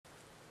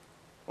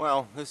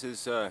Well, this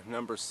is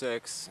number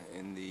 6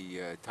 in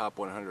the Top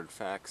 100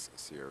 Facts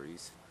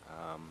series.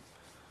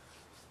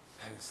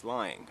 It's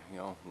lying. You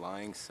know,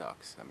 lying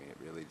sucks. I mean, it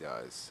really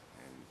does.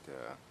 And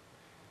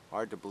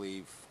hard to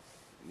believe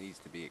it needs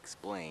to be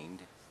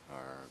explained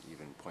or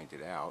even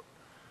pointed out.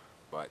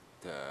 But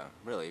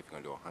really, if you're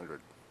going to do a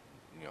 100,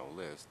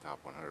 list, top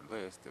 100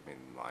 list, I mean,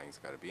 lying's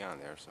got to be on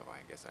there. So I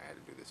guess I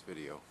had to do this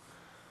video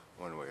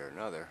one way or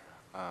another.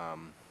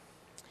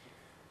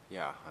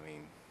 Yeah, I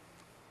mean,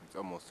 it's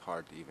almost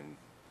hard to even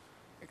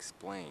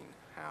explain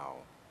how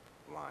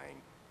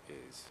lying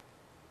is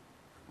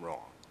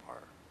wrong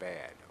or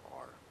bad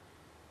or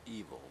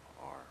evil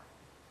or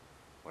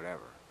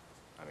whatever.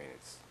 I mean,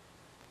 it's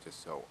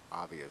just so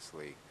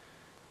obviously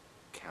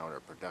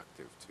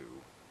counterproductive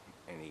to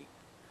any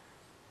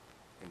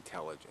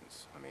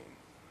intelligence. I mean,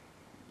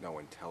 no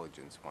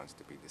intelligence wants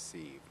to be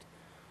deceived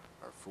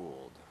or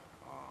fooled.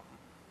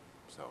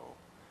 So,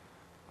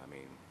 I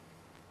mean,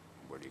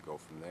 where do you go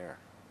from there?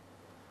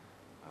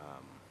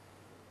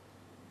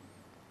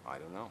 I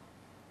don't know.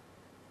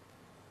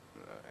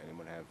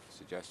 Anyone have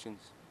suggestions?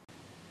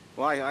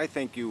 Well, I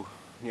think you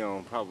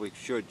probably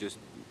should just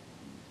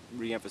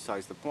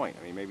re-emphasize the point.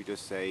 I mean, maybe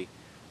just say,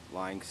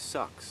 lying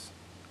sucks.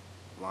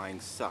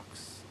 Lying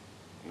sucks.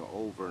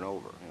 Over and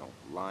over.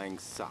 Lying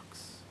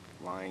sucks.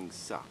 Lying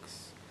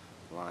sucks.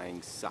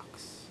 Lying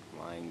sucks.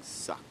 Lying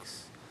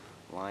sucks.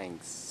 Lying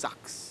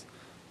sucks.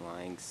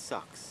 Lying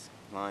sucks.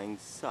 Lying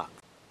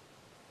sucks.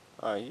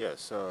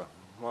 Yes,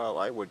 well,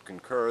 I would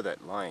concur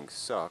that lying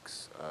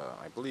sucks.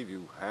 I believe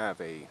you have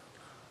a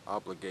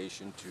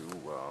obligation to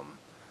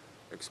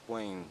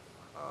explain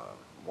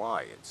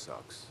why it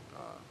sucks,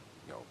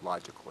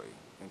 logically,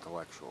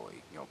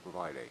 intellectually,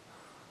 provide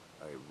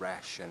a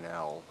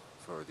rationale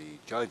for the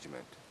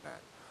judgment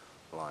that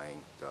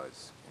lying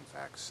does in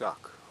fact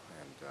suck.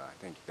 And I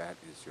think that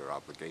is your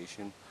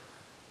obligation,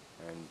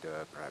 and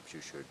perhaps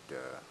you should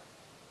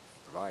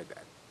provide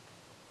that.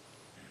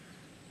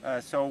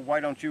 So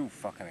why don't you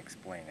fucking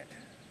explain it?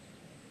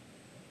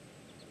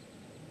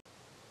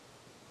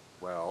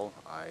 Well,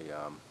 I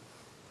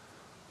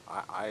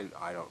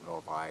don't know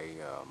if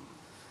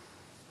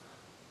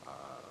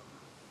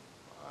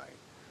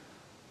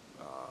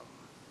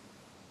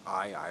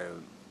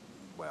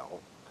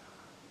well,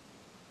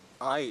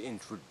 I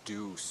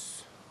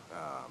introduce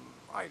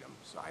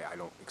items. I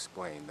don't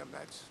explain them.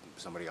 That's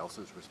somebody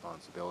else's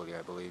responsibility,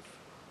 I believe.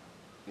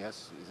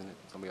 Yes, isn't it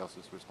somebody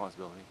else's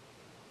responsibility?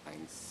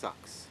 Lying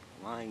sucks.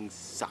 Lying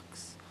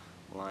sucks.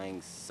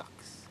 Lying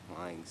sucks.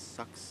 Lying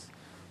sucks.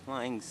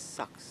 Lying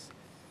sucks.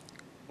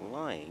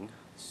 Lying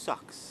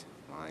sucks.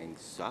 Lying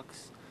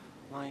sucks.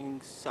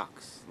 Lying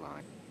sucks.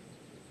 Lying.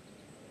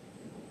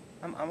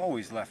 I'm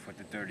always left with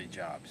the dirty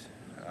jobs.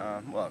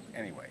 Look,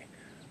 anyway,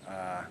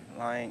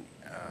 lying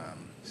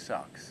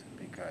sucks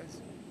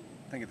because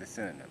think of the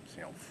synonyms.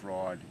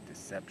 Fraud,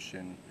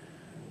 deception,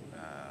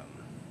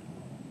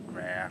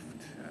 graft,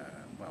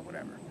 well,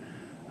 whatever.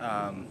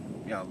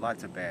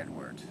 Lots of bad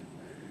words.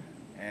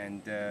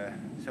 And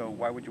so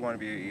why would you want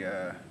to be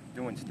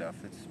doing stuff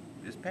that's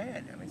just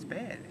bad? I mean, it's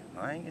bad.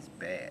 Lying is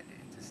bad.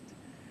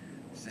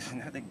 There's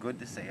nothing good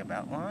to say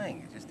about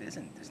lying. It just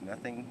isn't. There's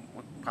nothing,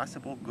 what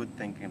possible good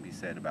thing can be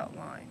said about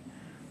lying?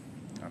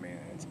 I mean,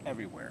 it's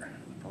everywhere.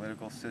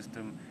 Political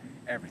system,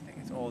 everything.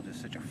 It's all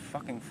just such a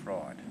fucking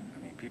fraud.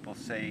 I mean, people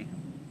say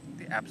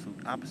the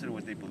absolute opposite of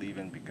what they believe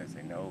in because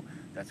they know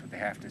that's what they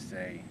have to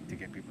say to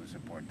get people to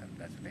support them.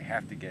 That's what they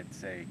have to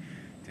say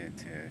to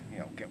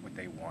get what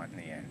they want in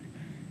the end.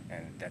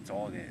 And that's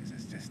all it is.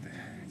 It's just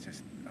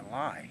a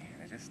lie.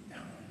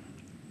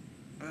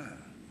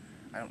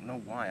 I don't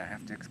know why I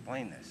have to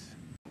explain this.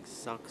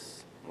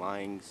 Sucks.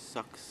 Lying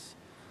sucks.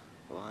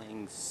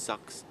 Lying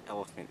sucks.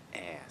 Elephant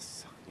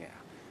ass. Yeah.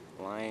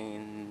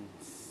 Lying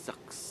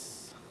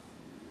sucks.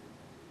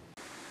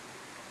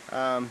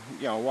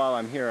 While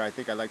I'm here, I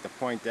think I'd like to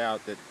point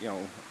out that,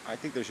 I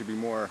think there should be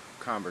more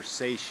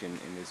conversation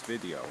in this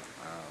video.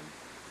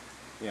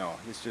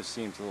 This just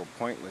seems a little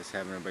pointless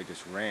having everybody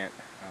just rant.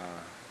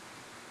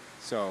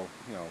 So,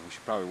 we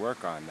should probably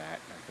work on that,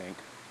 I think.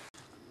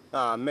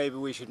 Maybe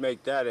we should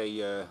make that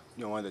a,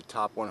 one of the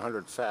top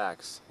 100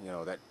 facts,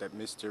 that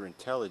Mr.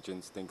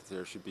 Intelligence thinks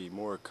there should be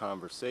more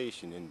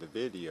conversation in the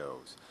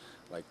videos.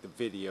 Like the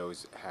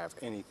videos have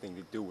anything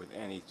to do with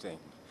anything.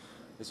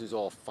 This is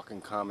all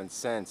fucking common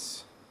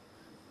sense,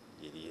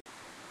 idiot.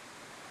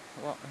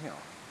 Well,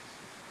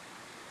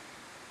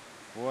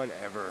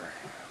 whatever.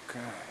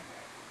 God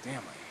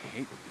damn, I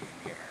hate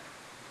being here.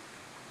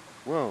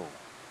 Whoa,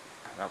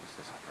 that was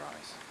a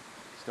surprise.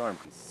 Storm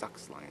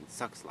sucks lying,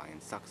 sucks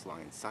lying, sucks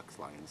lying, sucks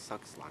lying,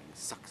 sucks lying,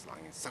 sucks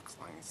lying, sucks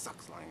lying,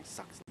 sucks lying,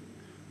 sucks.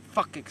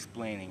 Fuck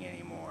explaining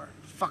anymore.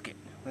 Fuck it.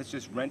 Let's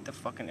just rent the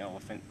fucking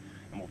elephant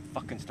and we'll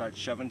fucking start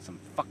shoving some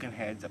fucking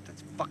heads up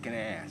this fucking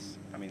ass.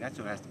 I mean, that's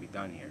what has to be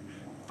done here.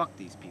 Fuck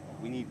these people.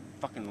 We need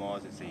fucking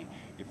laws that say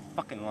you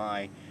fucking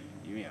lie,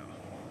 you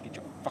get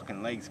your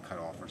fucking legs cut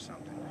off or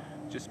something.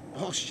 Just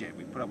bullshit.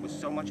 We put up with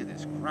so much of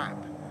this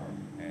crap.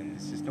 And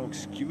there's just no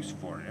excuse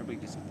for it.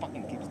 Everybody just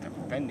fucking keeps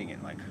defending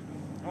it like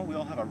Oh, we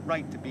all have a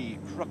right to be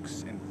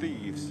crooks and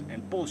thieves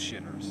and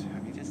bullshitters. I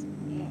mean, just,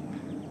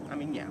 I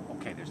mean, yeah,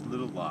 okay, there's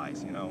little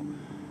lies, you know.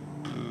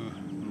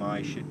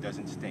 My shit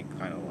doesn't stink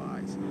kind of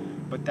lies.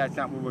 But that's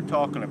not what we're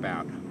talking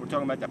about. We're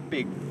talking about the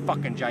big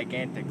fucking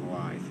gigantic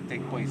lies that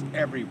take place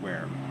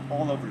everywhere,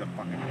 all over the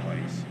fucking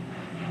place.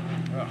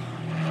 Ugh,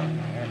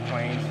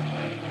 airplanes.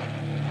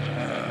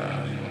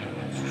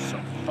 I'm so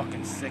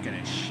fucking sick of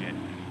this shit.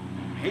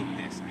 I hate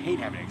this. I hate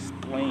having to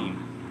explain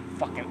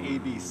fucking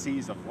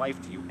ABCs of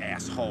life to you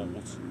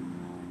assholes.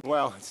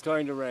 Well, it's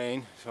starting to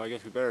rain, so I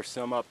guess we better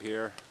sum up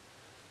here.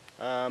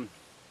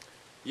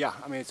 Yeah,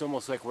 I mean, it's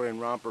almost like we're in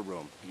romper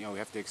room. You know, we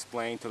have to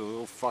explain to the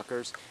little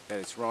fuckers that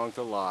it's wrong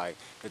to lie,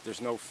 that there's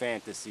no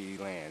fantasy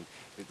land,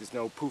 that there's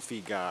no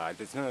poofy god,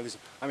 there's none of this.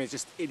 I mean, it's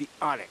just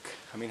idiotic.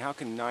 I mean, how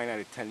can 9 out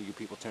of 10 of you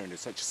people turn into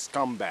such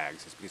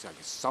scumbags? It's because I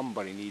guess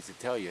somebody needs to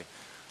tell you.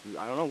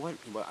 I don't know what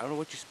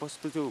you're supposed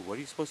to do. What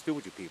are you supposed to do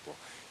with you people?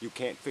 You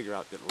can't figure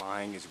out that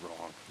lying is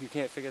wrong. You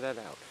can't figure that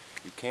out.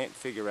 You can't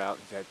figure out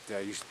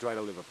that you should try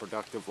to live a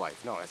productive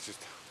life. No, that's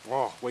just,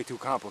 way too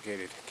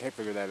complicated. Can't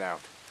figure that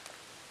out.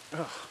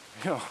 Oh,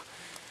 you know,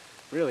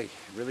 really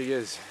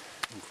is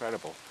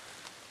incredible.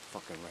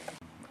 Fucking rain.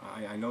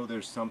 I know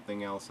there's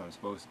something else I'm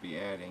supposed to be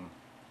adding,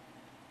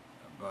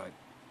 but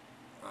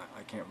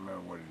I can't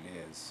remember what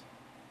it is.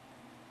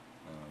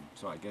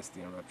 So I guess the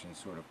interruption is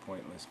sort of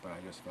pointless, but I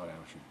just thought I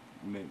should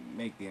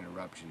make the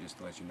interruption just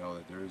to let you know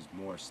that there is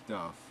more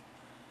stuff.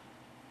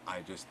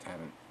 I just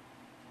haven't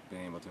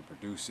been able to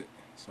produce it.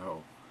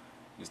 So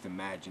just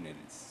imagine it.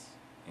 It's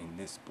in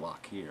this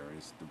block here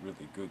is the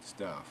really good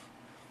stuff.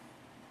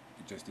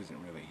 It just isn't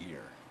really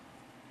here.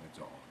 That's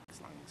all.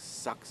 Lying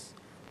sucks.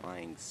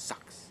 Lying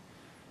sucks.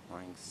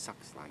 Lying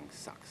sucks. Lying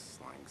sucks.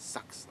 Lying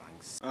sucks.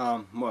 Lying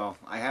sucks. Well,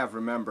 I have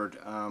remembered.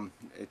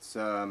 It's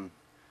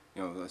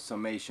you know, the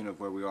summation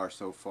of where we are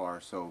so far.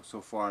 So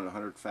far in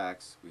 100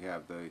 facts, we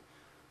have the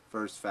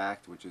first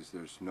fact, which is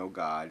there's no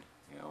God.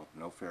 You know,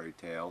 no fairy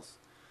tales.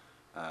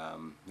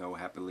 No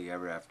happily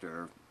ever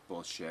after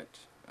bullshit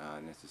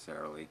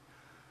necessarily.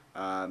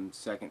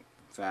 Second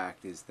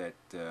fact is that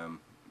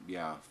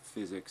yeah,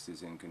 physics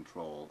is in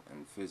control,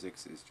 and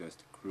physics is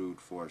just crude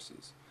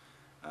forces.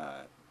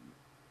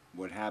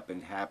 What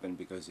happened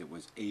because it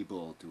was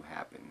able to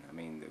happen. I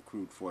mean, the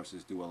crude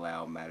forces do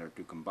allow matter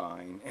to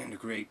combine and to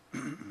create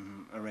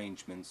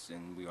arrangements,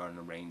 and we are an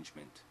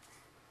arrangement.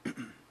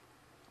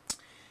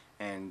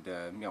 And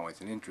you know,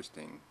 it's an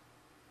interesting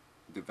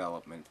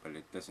development, but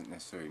it doesn't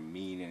necessarily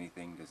mean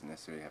anything, doesn't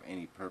necessarily have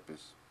any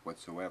purpose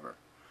whatsoever.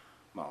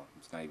 Well,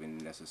 it's not even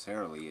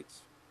necessarily,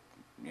 it's,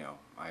 you know,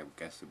 I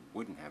guess it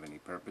wouldn't have any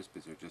purpose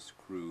because they're just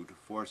crude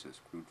forces.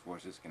 Crude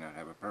forces cannot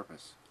have a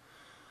purpose.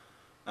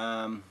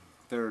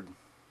 Third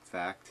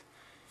fact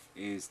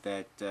is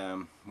that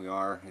we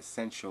are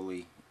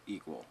essentially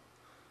equal.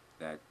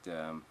 That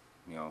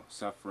you know,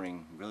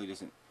 suffering really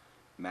doesn't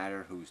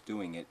matter who's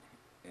doing it.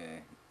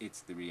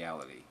 It's the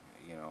reality.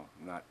 You know,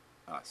 not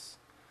us.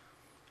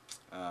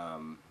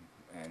 And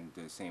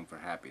the same for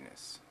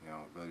happiness. You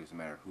know, it really doesn't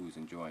matter who's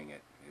enjoying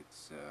it.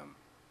 It's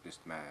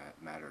just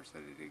matters that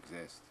it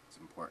exists. It's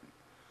important.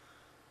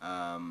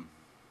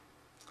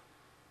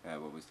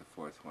 What was the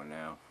fourth one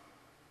now?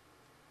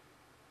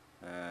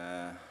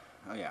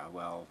 Oh yeah,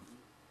 well,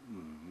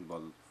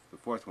 the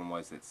fourth one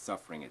was that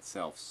suffering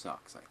itself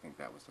sucks. I think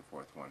that was the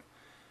fourth one.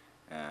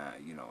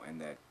 You know,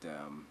 and that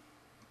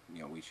you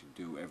know, we should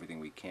do everything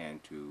we can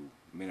to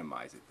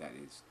minimize it. That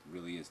is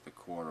really is the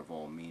core of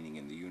all meaning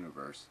in the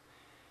universe,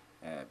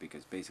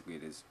 because basically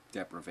it is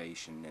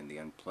deprivation and the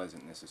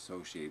unpleasantness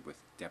associated with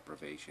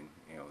deprivation.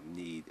 You know,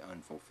 need,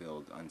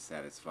 unfulfilled,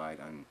 unsatisfied,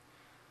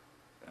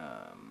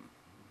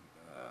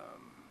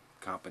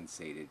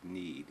 compensated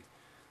need.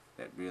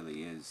 That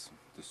really is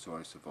the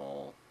source of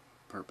all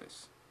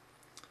purpose.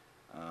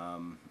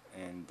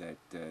 And that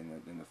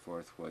then the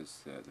fourth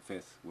was the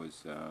fifth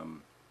was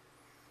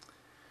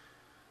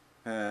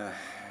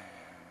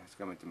it's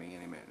coming to me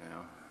any minute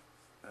now.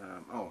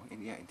 Oh,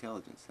 and yeah,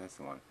 intelligence. That's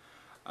the one.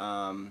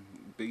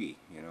 Biggie,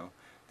 you know,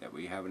 that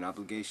we have an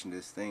obligation to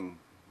this thing,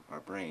 our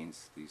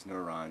brains, these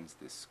neurons,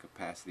 this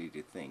capacity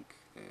to think.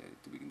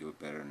 We can do it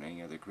better than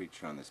any other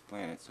creature on this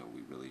planet, so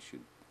we really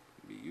should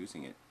be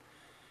using it.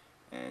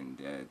 And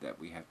that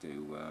we have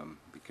to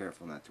be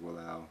careful not to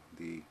allow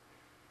the,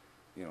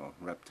 you know,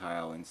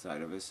 reptile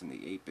inside of us and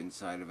the ape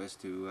inside of us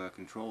to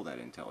control that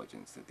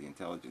intelligence. That the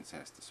intelligence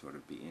has to sort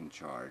of be in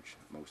charge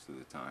most of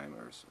the time,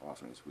 or as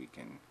often as we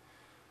can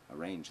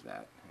arrange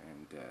that,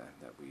 and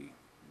that we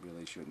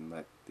really shouldn't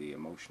let the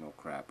emotional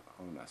crap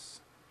own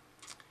us.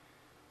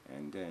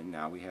 And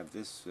now we have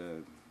this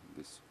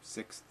this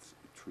sixth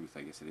truth,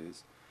 I guess it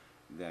is,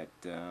 that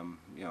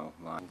you know,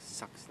 lying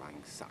sucks,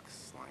 lying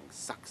sucks, lying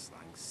sucks,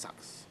 lying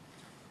sucks,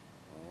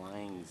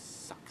 lying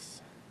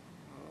sucks,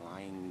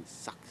 lying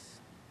sucks,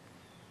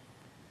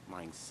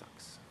 lying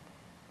sucks.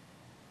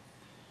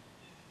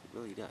 It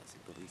really does.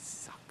 It really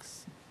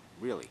sucks.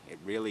 Really, it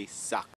really sucks.